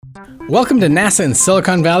Welcome to NASA in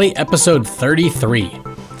Silicon Valley, episode 33.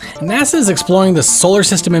 NASA is exploring the solar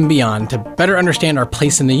system and beyond to better understand our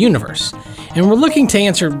place in the universe. And we're looking to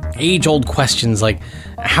answer age-old questions like,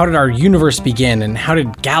 how did our universe begin and how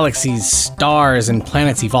did galaxies, stars, and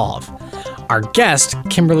planets evolve? Our guest,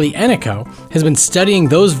 Kimberly Ennico, has been studying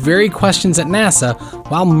those very questions at NASA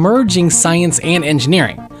while merging science and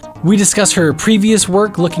engineering. We discuss her previous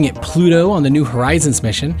work looking at Pluto on the New Horizons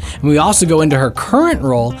mission, and we also go into her current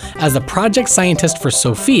role as the project scientist for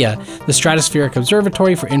SOFIA, the Stratospheric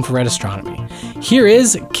Observatory for Infrared Astronomy. Here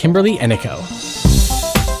is Kimberly Ennico.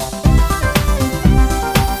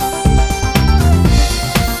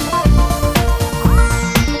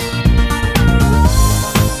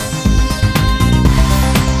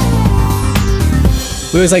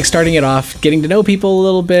 We always like starting it off, getting to know people a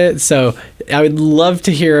little bit. So I would love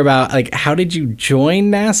to hear about, like, how did you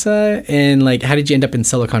join NASA and, like, how did you end up in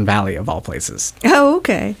Silicon Valley, of all places? Oh,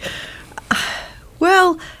 okay.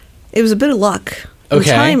 Well, it was a bit of luck and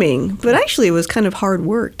timing, but actually it was kind of hard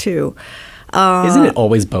work, too. Isn't it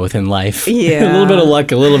always both in life? Yeah. A little bit of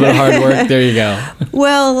luck, a little bit of hard work. There you go.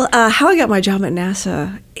 Well, how I got my job at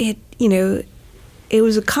NASA, it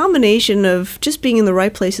was a combination of just being in the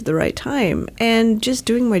right place at the right time and just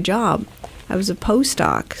doing my job. I was a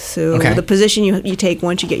postdoc, so the position you take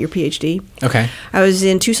once you get your PhD. Okay. I was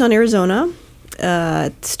in Tucson, Arizona,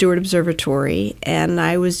 Stewart Observatory, and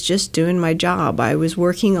I was just doing my job. I was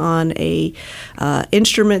working on a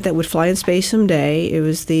instrument that would fly in space someday. It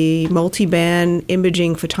was the multi-band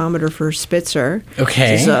imaging photometer for Spitzer.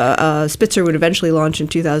 Okay. Spitzer would eventually launch in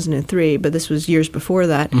 2003, but this was years before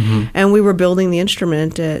that. Mm-hmm. And we were building the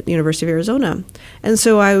instrument at the University of Arizona. And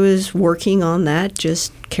so I was working on that,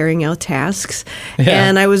 just carrying out tasks. Yeah.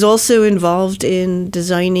 And I was also involved in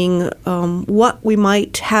designing what we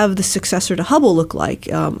might have the successor to Hubble look like.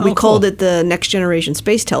 We called it the Next Generation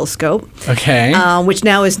Space Telescope, which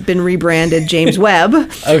now has been rebranded James Webb.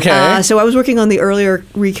 So I was working on the earlier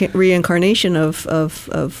reincarnation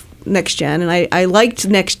of Next Gen, and I liked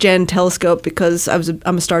Next Gen Telescope because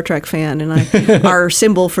I'm a Star Trek fan, and our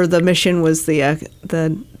symbol for the mission was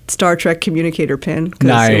the Star Trek communicator pin,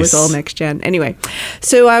 because it was all Next Gen. Anyway,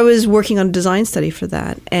 so I was working on a design study for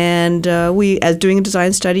that, and as doing a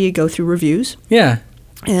design study, you go through reviews. Yeah.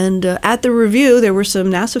 And at the review, there were some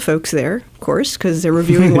NASA folks there, of course, because they're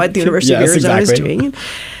reviewing what the University of Arizona is doing.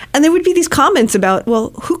 And there would be these comments about, well,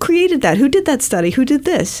 who created that? Who did that study? Who did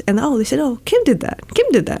this? And they said, Kim did that. Kim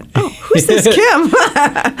did that. Oh, who's this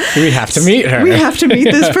Kim? We have to meet her. We have to meet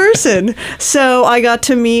this person. So I got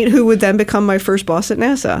to meet who would then become my first boss at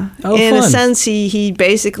NASA. In a sense, he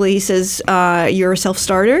basically says, you're a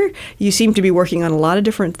self-starter. You seem to be working on a lot of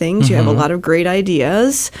different things. Mm-hmm. You have a lot of great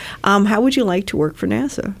ideas. How would you like to work for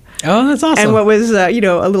NASA? Oh, that's awesome. And what was, a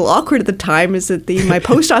little awkward at the time is that my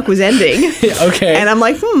postdoc was ending. Okay. And I'm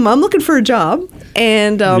like, I'm looking for a job.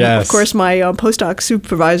 And, of course, my postdoc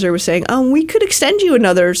supervisor was saying, we could extend you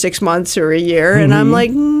another 6 months or a year. Mm-hmm. And I'm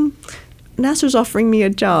like, NASA's offering me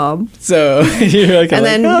a job. So you're like, and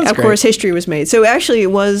then, of course, history was made. So actually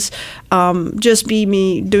it was just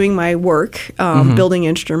me doing my work, building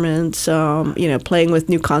instruments, playing with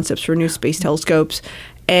new concepts for new space telescopes.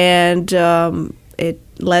 And it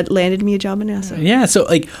landed me a job at NASA. Yeah. So,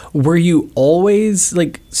 were you always,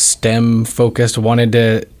 STEM focused, wanted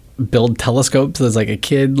to build telescopes as, a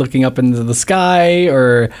kid looking up into the sky?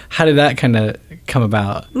 Or how did that kind of come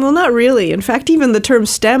about? Well, not really. In fact, even the term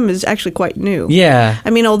STEM is actually quite new. Yeah.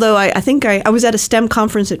 I mean, although I think I was at a STEM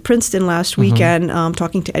conference at Princeton last weekend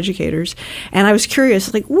talking to educators, and I was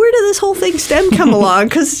curious, where did this whole thing STEM come along?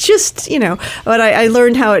 Because it's just, but I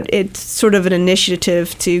learned how it's sort of an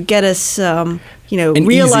initiative to get us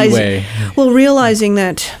realizing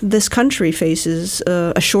that this country faces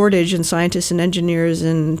a shortage in scientists and engineers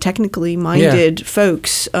and technically minded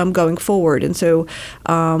folks going forward. And so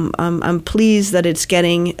I'm pleased that it's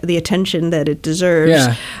getting the attention that it deserves.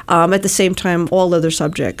 Yeah. At the same time, all other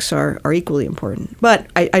subjects are equally important. But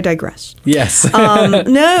I digress. Yes.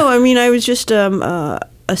 No, I mean, I was just a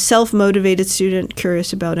self-motivated student,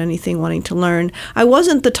 curious about anything, wanting to learn. I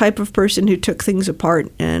wasn't the type of person who took things apart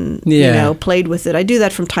and played with it. I do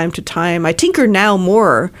that from time to time. I tinker now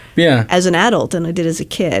more as an adult than I did as a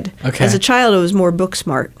kid. Okay. As a child, I was more book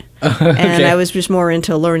smart. And I was just more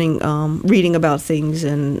into learning, reading about things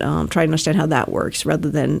and trying to understand how that works rather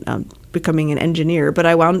than becoming an engineer. But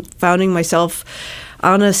I finding myself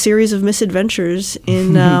on a series of misadventures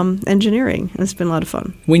in engineering. It's been a lot of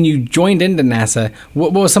fun. When you joined into NASA,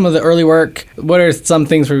 what was some of the early work? What are some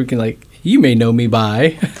things where we can you may know me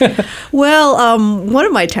by. Well, one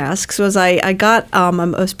of my tasks was I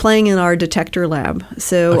was playing in our detector lab.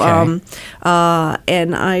 So,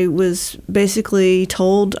 and I was basically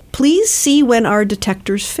told, please see when our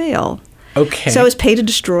detectors fail. Okay. So I was paid to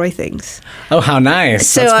destroy things. Oh, how nice.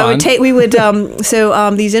 So That's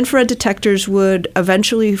fun. These infrared detectors would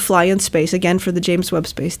eventually fly in space, again, for the James Webb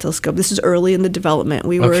Space Telescope. This is early in the development.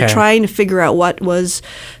 We were trying to figure out what was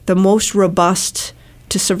the most robust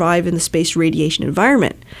to survive in the space radiation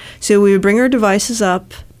environment. So we would bring our devices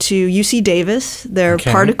up to UC Davis, their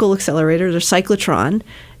particle accelerator, their cyclotron,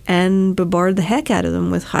 and bombard the heck out of them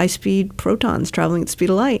with high-speed protons traveling at the speed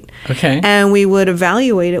of light. Okay. And we would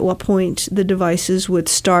evaluate at what point the devices would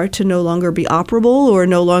start to no longer be operable or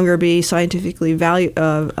no longer be scientifically viable.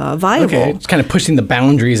 Okay, it's kind of pushing the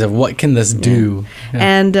boundaries of what can this do.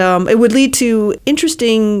 Yeah. And it would lead to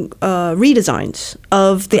interesting redesigns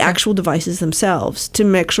of the actual devices themselves to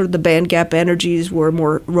make sure the band gap energies were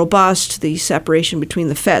more robust, the separation between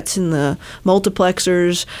the FETs and the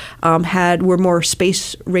multiplexers were more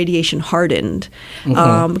space radiation hardened.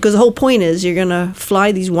 Because the whole point is you're going to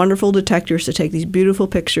fly these wonderful detectors to take these beautiful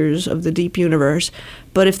pictures of the deep universe,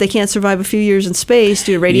 but if they can't survive a few years in space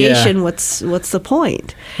due to radiation, what's the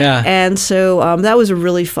point? Yeah. And so that was a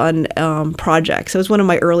really fun project. So it was one of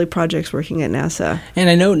my early projects working at NASA. And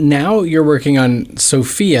I know now you're working on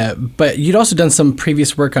SOFIA, but you'd also done some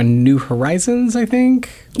previous work on New Horizons, I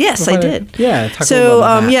think? Yes, I did. Yeah, talk a little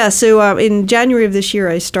about that. So in January of this year,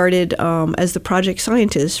 I started as the project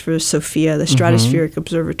scientist for SOFIA, the Stratospheric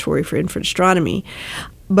Observatory for Infrared Astronomy.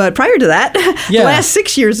 But prior to that, the last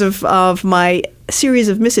 6 years of my series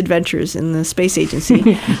of misadventures in the space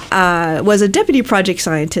agency was a deputy project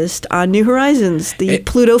scientist on New Horizons, the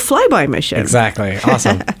Pluto flyby mission. Exactly.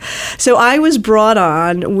 Awesome. So I was brought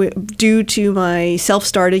on due to my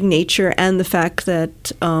self-starting nature and the fact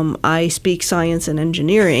that I speak science and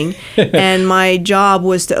engineering, and my job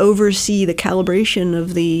was to oversee the calibration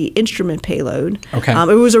of the instrument payload. Okay.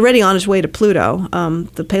 It was already on its way to Pluto.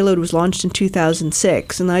 The payload was launched in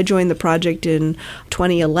 2006, and I joined the project in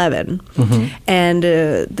 2011. And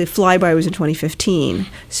the flyby was in 2015.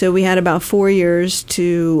 So we had about 4 years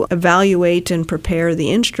to evaluate and prepare the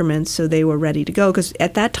instruments so they were ready to go. Because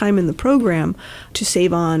at that time in the program, to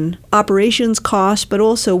save on operations costs, but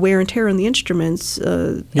also wear and tear on the instruments,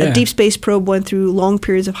 a deep space probe went through long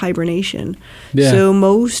periods of hibernation. Yeah. So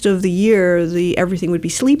most of the year, everything would be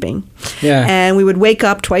sleeping. Yeah. And we would wake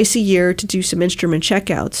up twice a year to do some instrument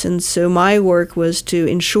checkouts. And so my work was to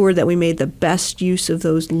ensure that we made the best use of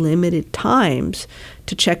those limited times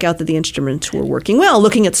to check out that the instruments were working well,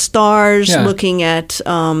 looking at stars, looking at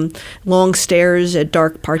long stares at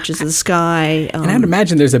dark patches of the sky. And I'd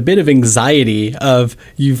imagine there's a bit of anxiety of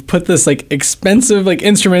you've put this expensive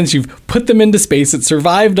instruments, you've put them into space, it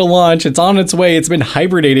survived a launch, it's on its way, it's been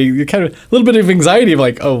hibernating. You kind of a little bit of anxiety of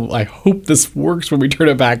I hope this works when we turn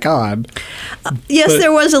it back on. Yes,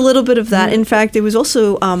 there was a little bit of that. In fact, it was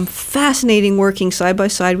also fascinating working side by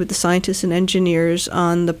side with the scientists and engineers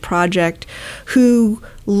on the project who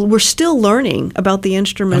were still learning about the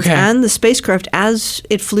instruments and the spacecraft as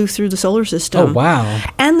it flew through the solar system. Oh, wow.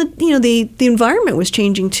 And the environment was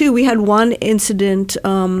changing too. We had one incident,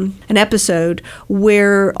 an episode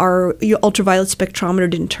where our ultraviolet spectrometer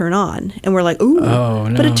didn't turn on. And we're like, ooh. Oh,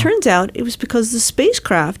 no. But it turns out it was because the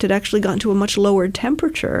spacecraft had actually gotten to a much lower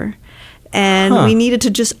temperature. And we needed to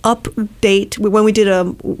just update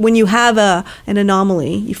when you have an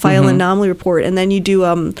anomaly, you file an anomaly report, and then you do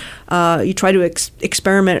you try to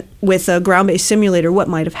experiment with a ground-based simulator what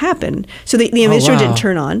might have happened. So the instrument didn't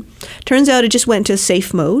turn on. Turns out it just went into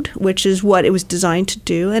safe mode, which is what it was designed to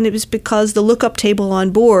do, and it was because the lookup table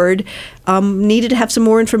on board needed to have some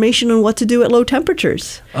more information on what to do at low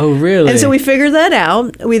temperatures. Oh, really? And so we figured that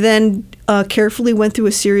out. We then carefully went through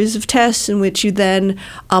a series of tests in which you then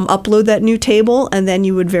upload that new table, and then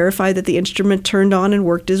you would verify that the instrument turned on and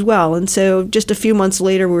worked as well. And so just a few months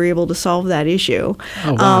later, we were able to solve that issue.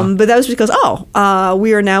 Oh, wow. But that was because,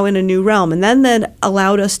 we are now in a new realm. And then that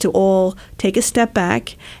allowed us to all take a step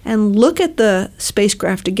back and look at the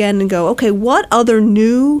spacecraft again and go, okay, what other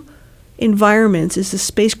new environments is the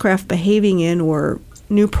spacecraft behaving in, or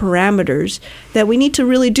new parameters that we need to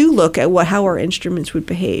really do look at how our instruments would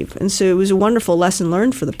behave. And so it was a wonderful lesson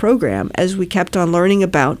learned for the program as we kept on learning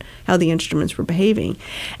about how the instruments were behaving.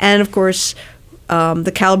 And of course,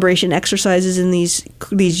 the calibration exercises in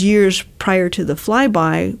these years prior to the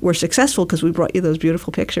flyby were successful because we brought you those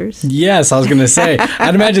beautiful pictures. Yes, I was going to say.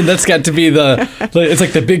 I'd imagine that's got to be it's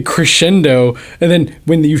like the big crescendo. And then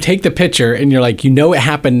when you take the picture and you're like, it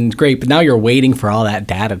happened great, but now you're waiting for all that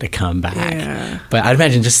data to come back. Yeah. But I'd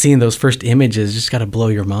imagine just seeing those first images just got to blow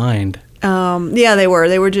your mind. Yeah, they were.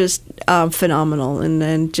 They were just phenomenal,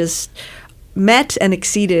 and just met and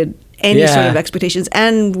exceeded any sort of expectations,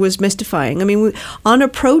 and was mystifying. I mean, on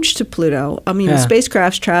approach to Pluto, the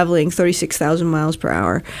spacecraft's traveling 36,000 miles per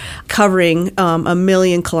hour, covering 1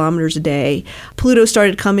 million kilometers a day. Pluto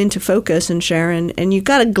started to come into focus and Sharon, and you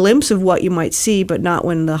got a glimpse of what you might see, but not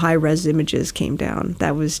when the high-res images came down.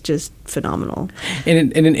 That was just phenomenal.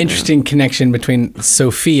 And an interesting connection between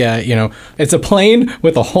SOFIA, it's a plane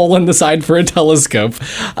with a hole in the side for a telescope,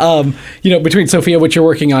 between SOFIA, which you're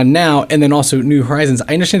working on now, and then also New Horizons.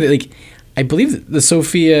 I understand that, I believe that the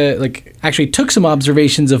SOFIA, actually took some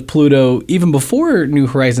observations of Pluto even before New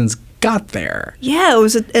Horizons got there. Yeah, it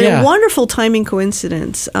was a wonderful timing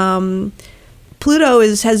coincidence. Pluto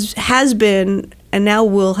has been, and now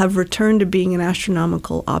will have returned to being an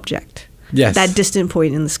astronomical object. Yes. That distant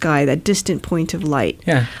point in the sky, that distant point of light.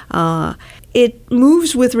 Yeah. It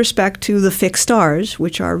moves with respect to the fixed stars,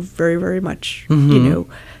 which are very, very much,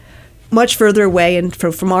 much further away, and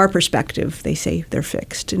from our perspective, they say they're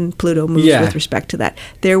fixed, and Pluto moves with respect to that.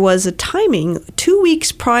 There was a timing 2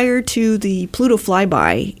 weeks prior to the Pluto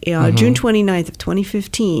flyby, June 29th of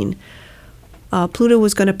 2015, Pluto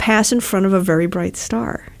was going to pass in front of a very bright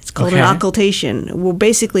star. It's called an occultation. We're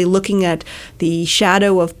basically looking at the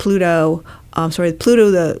shadow of Pluto,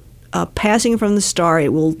 passing from the star.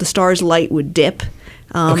 The star's light would dip,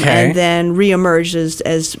 and then reemerge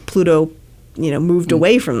as Pluto moved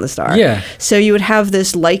away from the star. Yeah. So you would have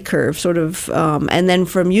this light curve sort of, and then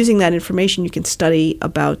from using that information, you can study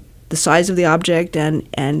about the size of the object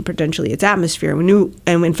and potentially its atmosphere. And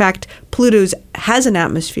in fact, Pluto has an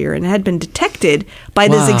atmosphere and had been detected by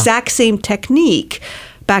this exact same technique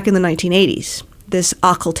back in the 1980s. This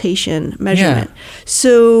occultation measurement. Yeah.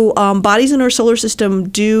 So bodies in our solar system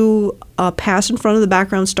do pass in front of the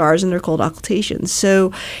background stars, and they're called occultations.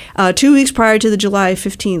 So 2 weeks prior to the July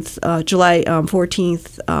 14th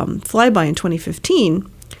flyby in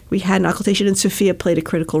 2015, we had an occultation, and SOFIA played a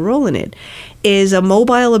critical role in it. Is a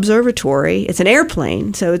mobile observatory. It's an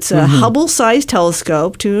airplane, so it's a Hubble-sized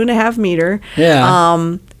telescope, 2.5 meter.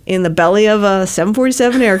 Yeah. In the belly of a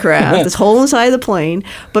 747 aircraft, this hole inside the plane.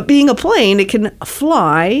 But being a plane, it can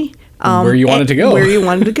fly where you want it to go. Where you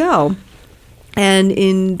want it to go. And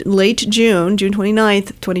in late June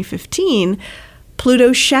 29th, 2015,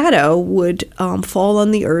 Pluto's shadow would fall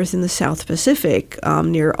on the Earth in the South Pacific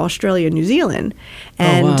near Australia and New Zealand.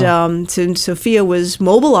 And so SOFIA was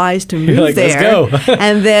mobilized to move there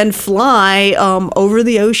and then fly over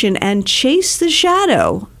the ocean and chase the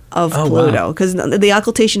shadow of Pluto, because the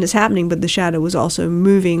occultation is happening, but the shadow was also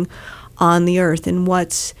moving on the Earth. And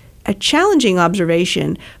what's a challenging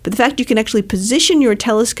observation, but the fact you can actually position your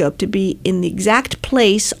telescope to be in the exact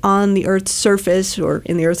place on the Earth's surface or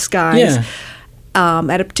in the Earth's skies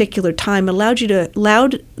at a particular time allowed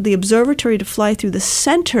the observatory to fly through the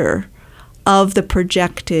center of the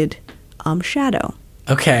projected shadow.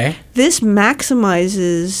 Okay. This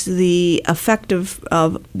maximizes the effect of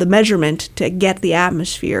the measurement to get the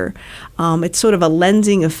atmosphere. It's sort of a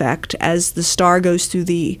lensing effect as the star goes through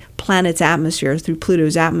the planet's atmosphere, through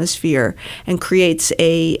Pluto's atmosphere, and creates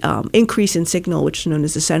a increase in signal, which is known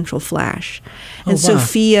as the central flash. And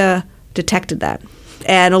SOFIA detected that,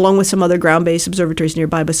 and along with some other ground-based observatories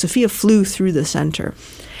nearby, but SOFIA flew through the center.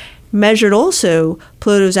 Measured also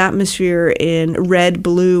Pluto's atmosphere in red,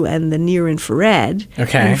 blue, and the near-infrared.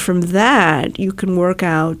 Okay. And from that, you can work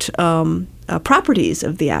out properties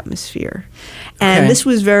of the atmosphere. And this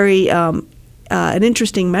was very an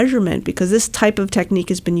interesting measurement, because this type of technique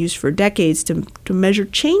has been used for decades to measure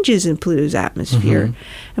changes in Pluto's atmosphere.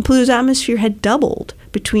 And Pluto's atmosphere had doubled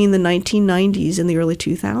between the 1990s and the early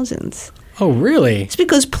 2000s. Oh, really? It's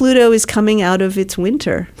because Pluto is coming out of its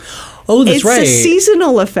winter. Oh, that's right. It's a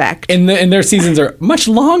seasonal effect. And their seasons are much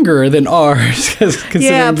longer than ours,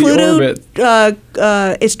 considering Pluto, the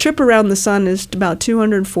orbit. Its trip around the sun is about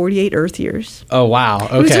 248 Earth years. Oh, wow.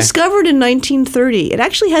 Okay. It was discovered in 1930. It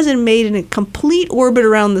actually hasn't made a complete orbit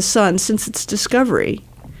around the sun since its discovery.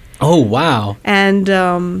 Oh, wow.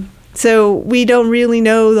 And so we don't really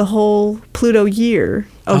know the whole Pluto year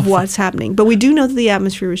of what's happening. But we do know that the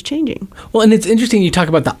atmosphere is changing. Well, and it's interesting you talk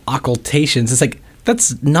about the occultations. It's like,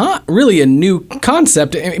 that's not really a new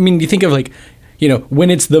concept. I mean, you think of when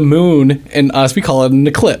it's the moon and us, we call it an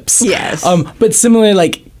eclipse. Yes. But similarly,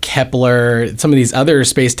 like Kepler, some of these other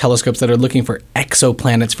space telescopes that are looking for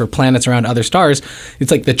exoplanets, for planets around other stars,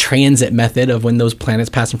 it's like the transit method of when those planets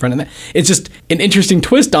pass in front of them. It's just an interesting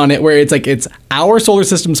twist on it, where it's like it's our solar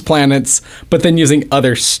system's planets, but then using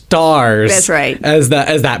other stars. That's right. As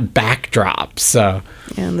that backdrop. So.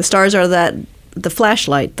 And the stars are the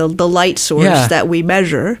flashlight, the light source that we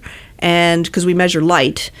measure, and because we measure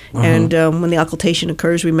light, and when the occultation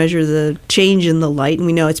occurs, we measure the change in the light, and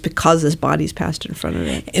we know it's because this body's passed in front of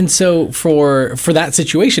it. And so for that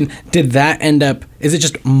situation, did that end up, is it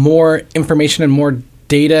just more information and more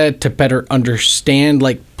data to better understand,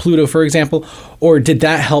 like Pluto, for example? Or did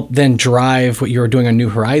that help then drive what you were doing on New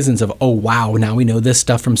Horizons of, oh, wow, now we know this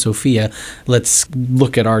stuff from SOFIA. Let's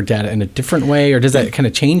look at our data in a different way? Or does that kind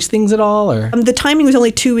of change things at all? Or the timing was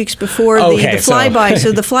only 2 weeks before the flyby.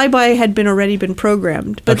 So the flyby had already been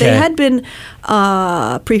programmed. But they had been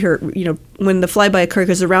when the flyby occurred,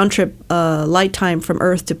 because the round trip light time from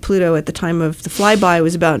Earth to Pluto at the time of the flyby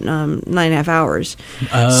was about 9.5 hours.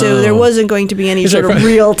 So there wasn't going to be any sort of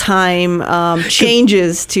real-time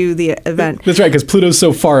changes to the event. That's right, because Pluto's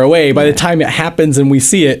so far away. By the time it happens and we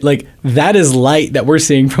see it, like, that is light that we're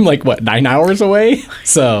seeing from, like, what, 9 hours away?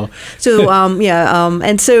 But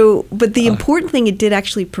the important thing it did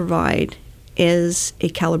actually provide is a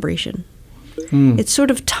calibration. It's sort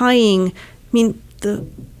of tying, the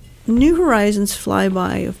New Horizons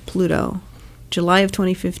flyby of Pluto, July of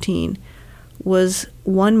 2015, was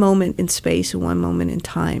one moment in space and one moment in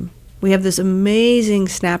time. We have this amazing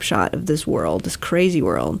snapshot of this world, this crazy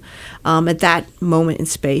world, at that moment in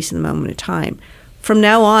space and the moment in time. From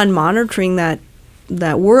now on, monitoring that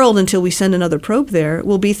world until we send another probe there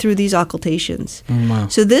will be through these occultations. Wow.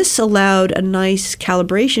 So this allowed a nice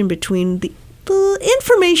calibration between the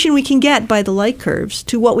information we can get by the light curves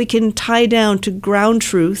to what we can tie down to ground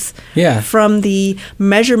truth from the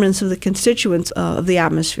measurements of the constituents of the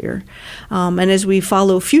atmosphere. And as we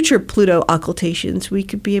follow future Pluto occultations, we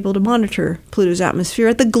could be able to monitor Pluto's atmosphere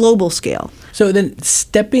at the global scale. So then,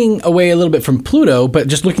 stepping away a little bit from Pluto, but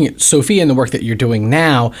just looking at SOFIA and the work that you're doing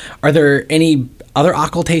now, are there any other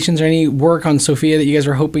occultations or any work on SOFIA that you guys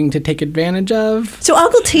are hoping to take advantage of? So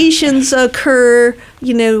occultations occur,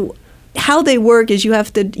 how they work is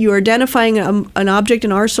you're identifying an object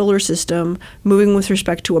in our solar system moving with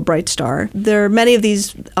respect to a bright star. There are many of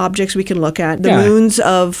these objects we can look at, the moons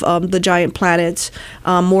of the giant planets,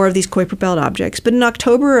 more of these Kuiper-Belt objects. But in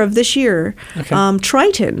October of this year,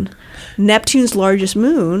 Triton, Neptune's largest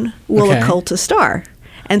moon, will occult a star.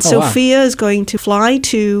 And SOFIA is going to fly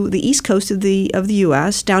to the east coast of the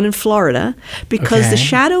U.S., down in Florida, because the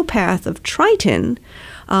shadow path of Triton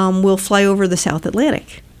will fly over the South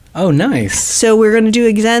Atlantic. Oh, nice. So we're going to do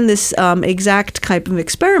again this exact type of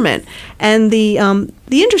experiment. And the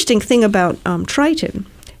interesting thing about Triton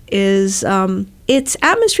is its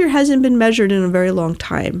atmosphere hasn't been measured in a very long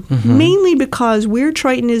time, mainly because where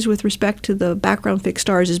Triton is with respect to the background fixed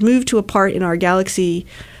stars is moved to a part in our galaxy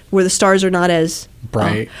where the stars are not as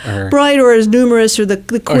bright or as numerous, or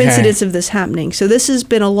the coincidence of this happening. So this has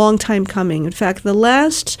been a long time coming. In fact, the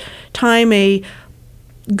last time a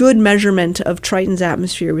good measurement of Triton's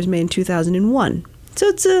atmosphere was made in 2001. So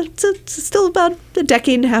it's still about a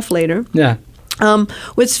decade and a half later. Yeah.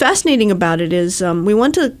 What's fascinating about it is we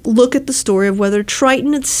want to look at the story of whether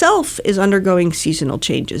Triton itself is undergoing seasonal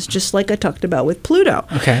changes, just like I talked about with Pluto.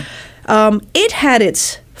 Okay. It had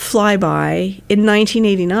its flyby in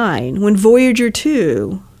 1989 when Voyager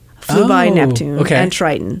 2 flew by Neptune and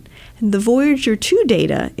Triton. And the Voyager 2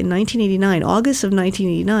 data in 1989, August of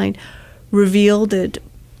 1989, revealed that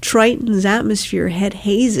Triton's atmosphere had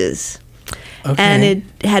hazes. And it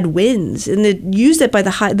had winds, and it used it by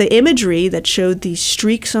the imagery that showed these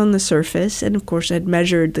streaks on the surface, and of course had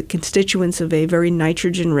measured the constituents of a very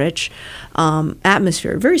nitrogen-rich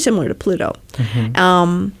atmosphere, very similar to Pluto.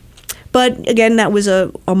 But again, that was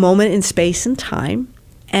a moment in space and time,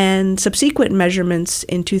 and subsequent measurements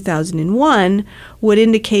in 2001 would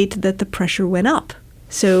indicate that the pressure went up.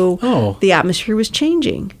 So the atmosphere was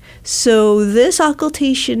changing. So this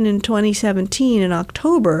occultation in 2017 in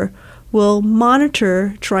October will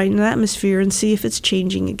monitor Triton's atmosphere and see if it's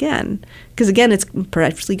changing again. Because again, it's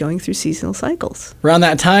perhaps going through seasonal cycles. Around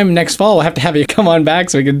that time next fall, we'll have to have you come on back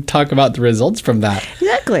so we can talk about the results from that.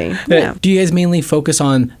 Exactly. Yeah. Do you guys mainly focus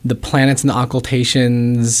on the planets and the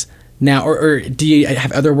occultations now, or do you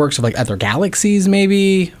have other works of like other galaxies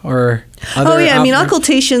maybe, or other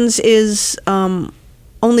occultations is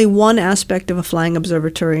only one aspect of a flying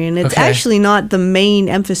observatory, and it's actually not the main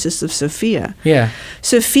emphasis of SOFIA. Yeah.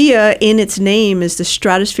 SOFIA, in its name, is the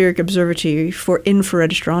Stratospheric Observatory for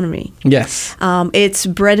Infrared Astronomy. Yes. Its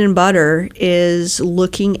bread and butter is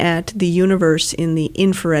looking at the universe in the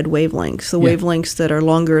infrared wavelengths, the wavelengths that are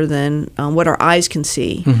longer than what our eyes can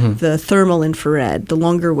see, the thermal infrared, the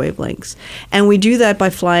longer wavelengths. And we do that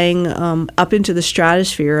by flying up into the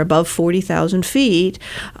stratosphere above 40,000 feet,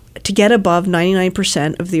 to get above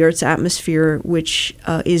 99% of the Earth's atmosphere, which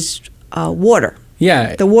is water.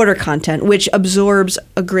 Yeah. the water content, which absorbs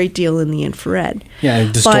a great deal in the infrared. Yeah,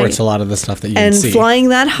 it distorts a lot of the stuff that you can And see. flying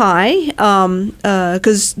that high,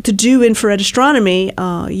 because to do infrared astronomy,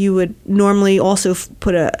 you would normally also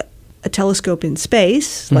put a telescope in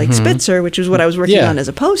space, like Spitzer, which is what I was working on as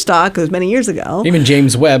a postdoc. It was many years ago. Even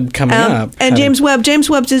James Webb coming up. And James Webb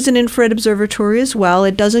is an infrared observatory as well.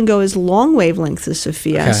 It doesn't go as long wavelengths as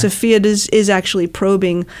SOFIA. Okay. SOFIA is actually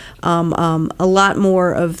probing a lot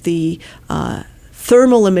more of the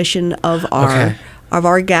thermal emission of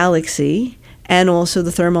our galaxy, and also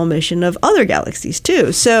the thermal emission of other galaxies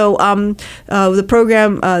too. So the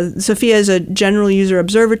program, SOFIA is a general user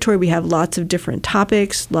observatory. We have lots of different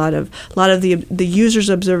topics. A lot of the users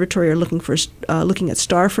observatory are looking at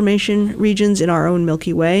star formation regions in our own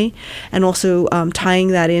Milky Way, and also tying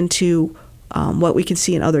that into what we can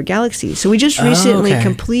see in other galaxies. So we just recently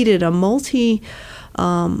completed a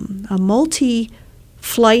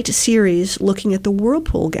multi-flight series looking at the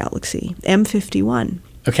Whirlpool galaxy, M51.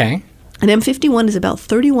 Okay. And M51 is about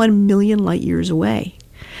 31 million light years away.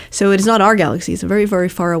 So it is not our galaxy. It's a very, very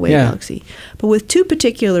far away galaxy. But with two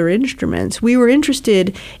particular instruments, we were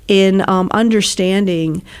interested in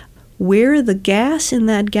understanding where the gas in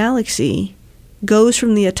that galaxy goes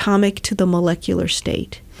from the atomic to the molecular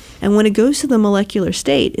state. And when it goes to the molecular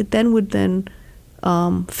state, it would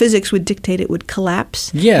physics would dictate it would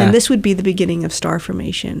collapse. Yeah. And this would be the beginning of star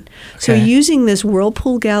formation. Okay. So using this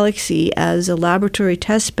Whirlpool galaxy as a laboratory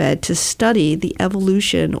test bed to study the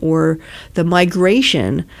evolution or the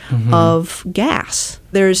migration of gas.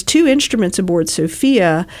 There's two instruments aboard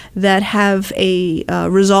SOFIA that have a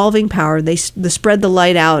resolving power. They spread the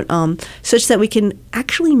light out such that we can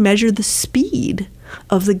actually measure the speed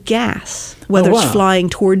of the gas, whether it's flying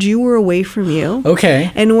towards you or away from you. Okay.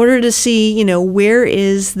 In order to see, where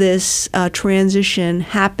is this transition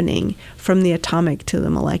happening from the atomic to the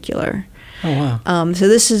molecular. Oh, wow. So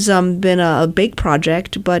this has been a big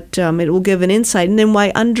project, but it will give an insight. And then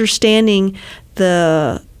by understanding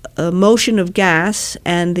the motion of gas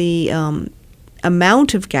and the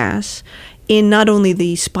amount of gas in not only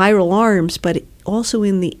the spiral arms, but also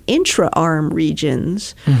in the intra-arm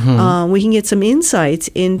regions, we can get some insights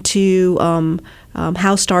into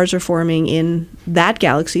how stars are forming in that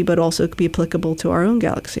galaxy, but also could be applicable to our own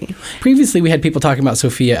galaxy. Previously, we had people talking about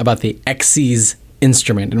SOFIA about the XC's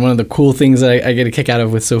instrument. And one of the cool things that I get a kick out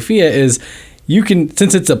of with SOFIA is you can,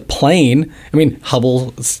 since it's a plane,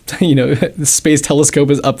 Hubble, the space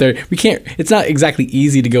telescope is up there. It's not exactly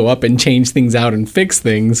easy to go up and change things out and fix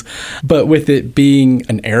things. But with it being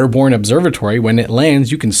an airborne observatory, when it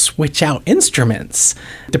lands, you can switch out instruments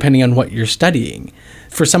depending on what you're studying.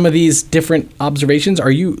 For some of these different observations,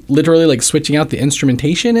 are you literally switching out the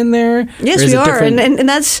instrumentation in there? Yes, we are. And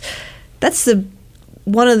that's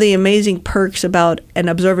one of the amazing perks about an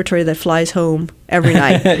observatory that flies home every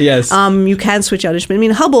night. Yes. You can switch out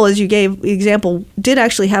instruments. Hubble, as you gave the example, did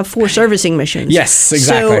actually have 4 servicing missions. Yes,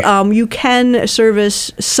 exactly. So you can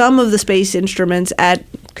service some of the space instruments at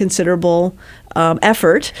considerable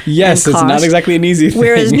effort. Yes, and it's cost, not exactly an easy thing.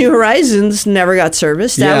 Whereas New Horizons never got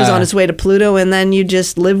serviced. That was on its way to Pluto, and then you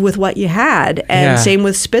just live with what you had. And same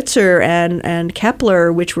with Spitzer and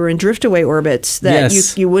Kepler, which were in drift-away orbits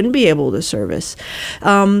that you wouldn't be able to service.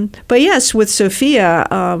 But yes, with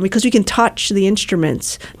SOFIA, because we can touch the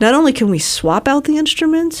instruments, not only can we swap out the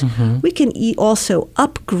instruments, we can also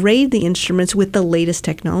upgrade the instruments with the latest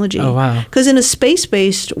technology. Oh, wow. Because in a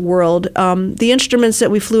space-based world, the instruments that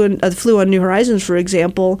we flew on New Horizons, for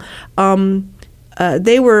example,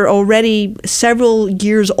 they were already several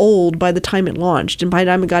years old by the time it launched. And by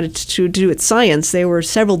the time it got to do its science, they were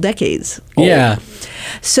several decades old. Yeah.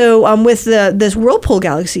 So with this Whirlpool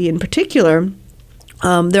galaxy in particular,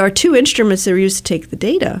 there are 2 instruments that are used to take the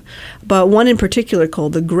data, but one in particular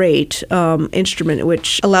called the GREAT instrument,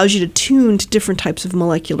 which allows you to tune to different types of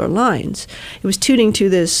molecular lines. It was tuning to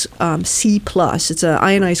this C+. It's an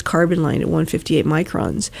ionized carbon line at 158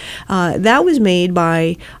 microns. That was made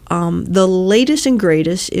by the latest and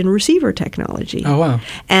greatest in receiver technology. Oh, wow.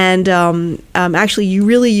 And actually, you're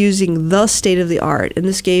really using the state of the art, and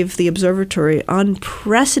this gave the observatory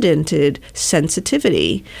unprecedented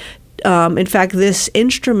sensitivity. In fact, this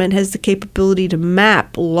instrument has the capability to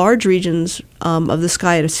map large regions of the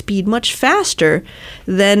sky at a speed much faster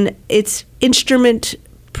than its instrument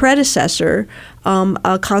predecessor,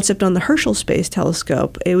 a concept on the Herschel Space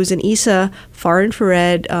Telescope. It was an ESA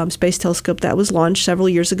far-infrared space telescope that was launched several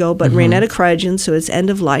years ago, but ran out of cryogen, so it's end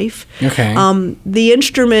of life. Okay. The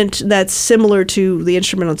instrument that's similar to the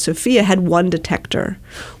instrument on SOFIA had one detector,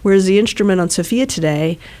 whereas the instrument on SOFIA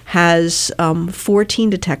today has 14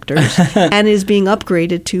 detectors and is being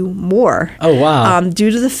upgraded to more. Oh, wow. Due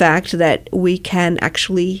to the fact that we can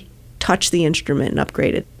actually touch the instrument and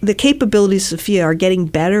upgrade it. The capabilities of SOFIA are getting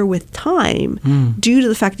better with time due to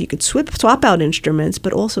the fact that you could swap out instruments,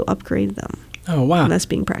 but also upgrade them. Oh, wow. And that's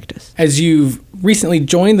being practiced. As you've recently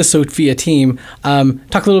joined the SOFIA team,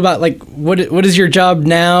 talk a little about what is your job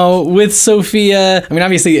now with SOFIA? I mean,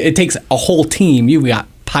 obviously it takes a whole team. You've got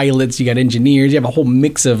pilots, you got engineers, you have a whole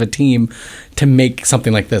mix of a team to make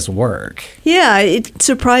something like this work. Yeah, it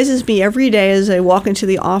surprises me every day as I walk into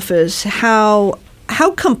the office how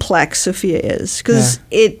complex SOFIA is, because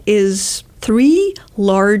it is 3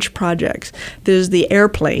 large projects. There's the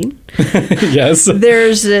airplane. Yes.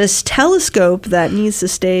 There's this telescope that needs to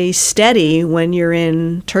stay steady when you're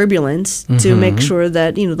in turbulence to make sure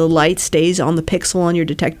that, the light stays on the pixel on your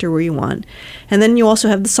detector where you want. And then you also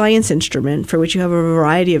have the science instrument, for which you have a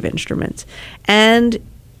variety of instruments. And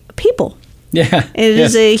people. Yeah. It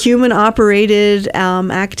is a human-operated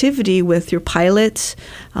activity with your pilots,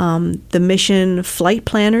 the mission flight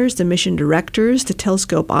planners, the mission directors, the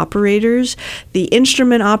telescope operators, the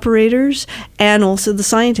instrument operators, and also the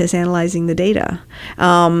scientists analyzing the data.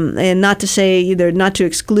 And not to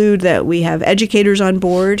exclude that we have educators on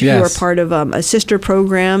board who are part of a sister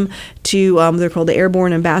program to, they're called the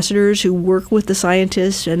Airborne Ambassadors, who work with the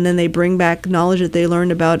scientists, and then they bring back knowledge that they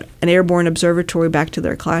learned about an airborne observatory back to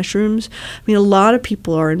their classrooms. I mean, a lot of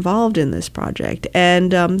people are involved in this project.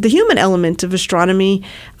 And the human element of astronomy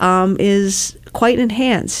is quite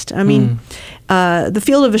enhanced. I mean, the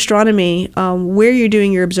field of astronomy, where you're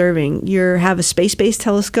doing your observing, you have a space-based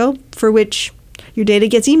telescope for which your data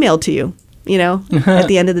gets emailed to you. At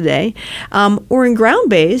the end of the day. Or in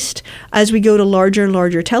ground-based, as we go to larger and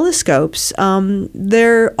larger telescopes,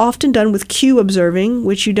 they're often done with Q observing,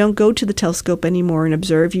 which you don't go to the telescope anymore and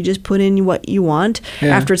observe. You just put in what you want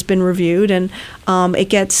after it's been reviewed, and it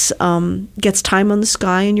gets time on the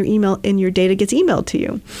sky, and your data gets emailed to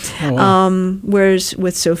you. Oh, wow. Whereas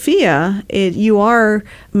with SOFIA, you are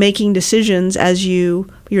making decisions as you're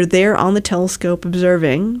there on the telescope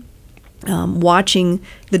observing, watching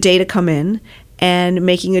the data come in and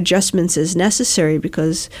making adjustments as necessary,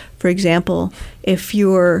 because, for example, if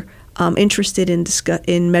you're interested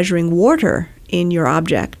in measuring water in your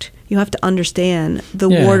object, you have to understand the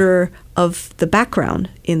water of the background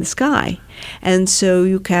in the sky. And so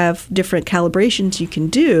you have different calibrations you can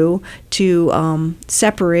do to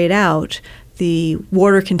separate out the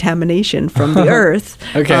water contamination from the earth.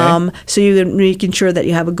 Okay. So you can make sure that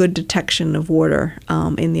you have a good detection of water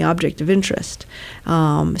in the object of interest.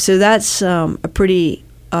 So that's a pretty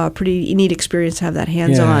neat experience to have that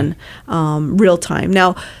hands-on real time.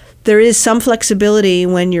 Now, there is some flexibility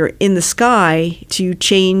when you're in the sky to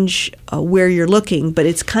change where you're looking, but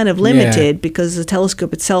it's kind of limited because the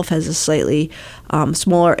telescope itself has a slightly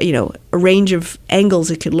smaller, a range of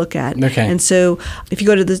angles it could look at. Okay. And so if you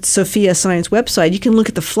go to the SOFIA Science website, you can look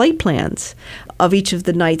at the flight plans of each of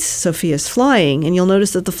the nights SOFIA's flying, and you'll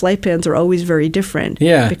notice that the flight plans are always very different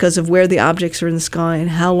because of where the objects are in the sky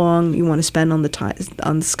and how long you want to spend on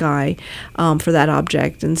the sky for that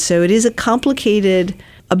object. And so it is a complicated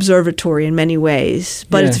observatory in many ways,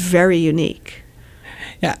 but it's very unique.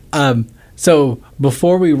 Yeah. So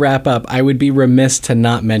before we wrap up, I would be remiss to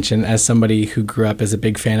not mention, as somebody who grew up as a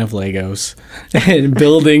big fan of Legos and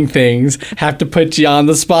building things, have to put you on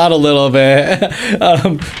the spot a little bit.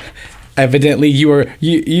 Evidently,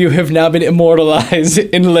 you have now been immortalized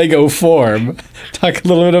in Lego form. Talk a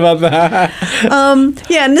little bit about that. And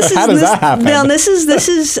this How does that happen? Now, this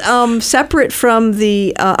is separate from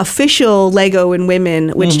the official Lego and Women,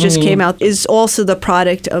 which just came out. Is also the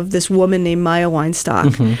product of this woman named Maya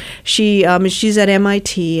Weinstock. She's at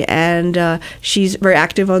MIT, and she's very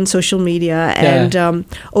active on social media. And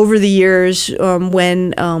over the years,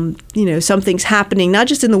 when something's happening, not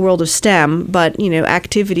just in the world of STEM, but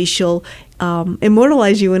activity, she'll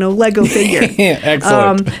immortalize you in a Lego figure.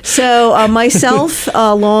 Excellent. So myself,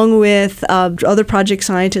 along with other project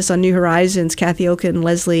scientists on New Horizons, Kathy Oken and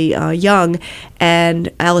Leslie Young, and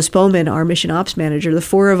Alice Bowman, our mission ops manager, the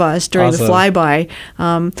 4 of us during the flyby,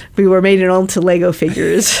 we were made into Lego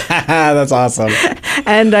figures. That's awesome.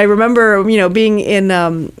 And I remember, being in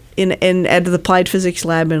at the Applied Physics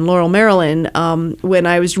Lab in Laurel, Maryland, when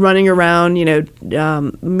I was running around,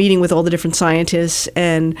 meeting with all the different scientists,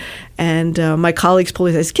 and my colleagues pulled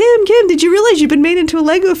me and said, Kim, did you realize you've been made into a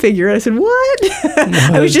Lego figure? And I said, what?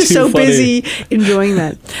 I was just so busy enjoying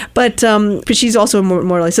that. But she's also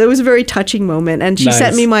immortalized. So it was a very touching moment. And she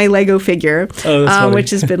sent me my Lego figure, which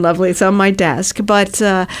has been lovely. It's on my desk. But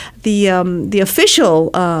the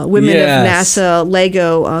official Women of NASA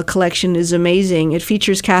Lego collection is amazing. It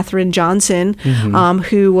features Katherine Johnson,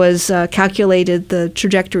 who was calculated the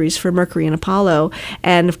trajectories for Mercury and Apollo.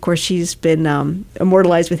 And, of course, she's been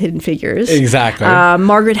immortalized with Hidden Figures. Exactly.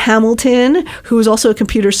 Margaret Hamilton, who was also a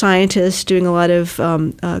computer scientist doing a lot of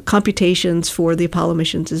computations for the Apollo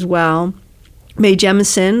missions as well. Mae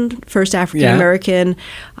Jemison, first African-American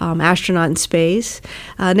astronaut in space.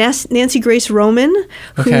 Nancy Grace Roman,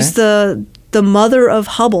 who's the mother of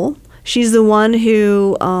Hubble. She's the one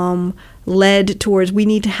who led towards we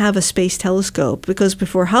need to have a space telescope, because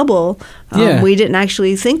before Hubble, we didn't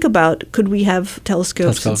actually think about could we have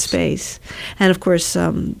telescopes in space. And of course,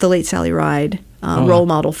 the late Sally Ride, role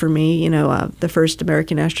model for me, the first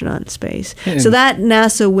American astronaut in space. So that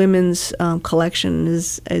NASA women's collection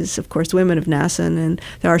is of course Women of NASA, and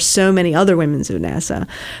there are so many other women of NASA.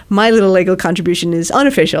 My little Lego contribution is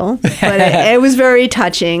unofficial, but it was very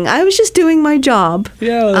touching. I was just doing my job.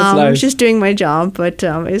 Yeah, that's nice. I was just doing my job, but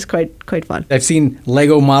it was quite fun. I've seen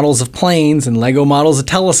Lego models of planes and Lego models of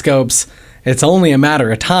telescopes. It's only a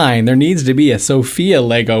matter of time. There needs to be a SOFIA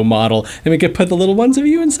Lego model, and we could put the little ones of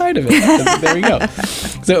you inside of it. There we go.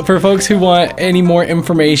 So for folks who want any more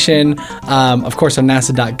information, of course, on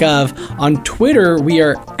nasa.gov. On Twitter, we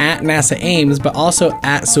are at NASA Ames, but also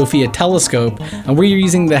at SOFIA Telescope, and we're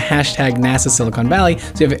using the hashtag NASA Silicon Valley.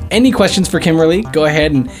 So if you have any questions for Kimberly, go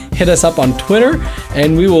ahead and hit us up on Twitter,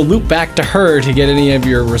 and we will loop back to her to get any of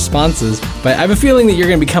your responses. But I have a feeling that you're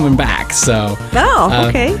going to be coming back, so... Oh,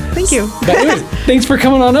 okay. Thank you. But anyways, thanks for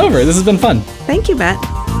coming on over. This has been fun. Thank you,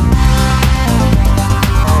 Matt.